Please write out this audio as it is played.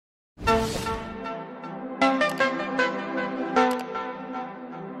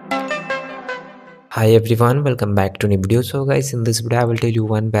Hi everyone, welcome back to new video. So guys, in this video I will tell you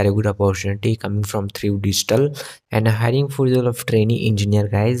one very good opportunity coming from Thryve Digital and hiring for the role of trainee engineer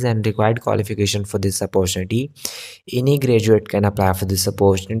guys, and required qualification for this opportunity. Any graduate can apply for this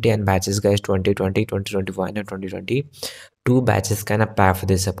opportunity, and batches guys 2020, 2021 and 2020. Two batches can apply for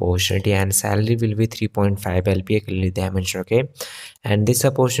this opportunity, and salary will be 3.5 LPA clearly they have mentioned. Okay, and this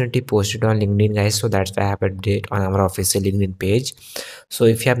opportunity posted on LinkedIn guys, so that's why I have update on our official LinkedIn page. So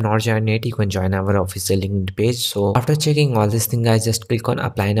if you have not joined yet, you can join our official LinkedIn page. So after checking all these things guys, just click on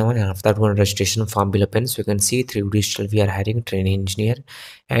apply now, and after one registration form will open. So you can see Thryve Digital we are hiring trainee engineer,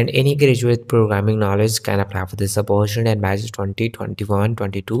 and any graduate programming knowledge can apply for this opportunity, and batches 2021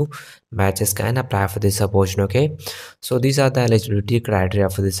 22 batches can apply for this opportunity. Okay, so these are the eligibility criteria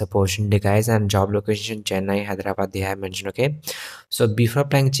for this opportunity guys, and job location Chennai, Hyderabad they have mentioned. Okay, so before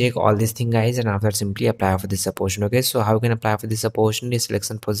applying, check all these things guys, and after simply apply for this opportunity. Okay, so how you can apply for this opportunity?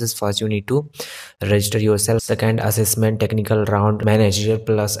 Selection process: first you need to register yourself, second assessment, technical round, managerial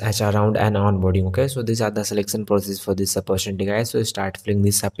plus HR round, and onboarding. Okay, so these are the selection process for this opportunity guys. So start filling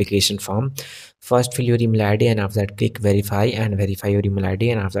this application form. First fill your email ID, and after that click verify and verify your email ID,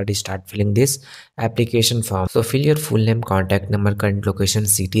 and after that start filling this application form. So fill your full name, contact number, current location,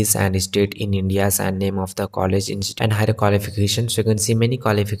 cities and state in India's, and name of the college, institute, and higher qualification. So you can see many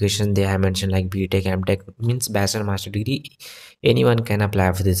qualifications they have mentioned, like BTech, MTech, means bachelor, master degree. Anyone can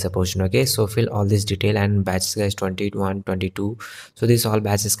apply for this opportunity. Okay, so fill all this detail, and batches guys 21 22. So these all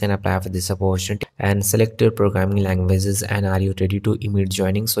batches can apply for this opportunity, and select your programming languages, and are you ready to immediate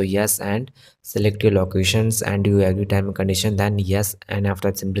joining? So yes, and select your locations, and do you agree time and condition, then yes, and after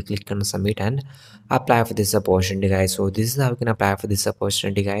that simply click on submit and apply for this opportunity guys. So this is how you can apply for this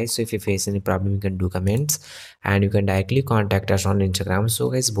opportunity guys. So if you face any problem, you can do comments, and you can directly contact us on Instagram. So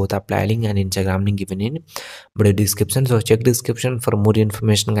guys, both apply link and Instagram link given in video description, so check description for more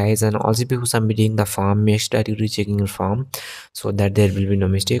information guys. And also before submitting the form, make sure that you rechecking your form so that there will be no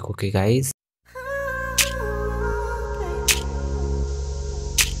mistake. Okay guys.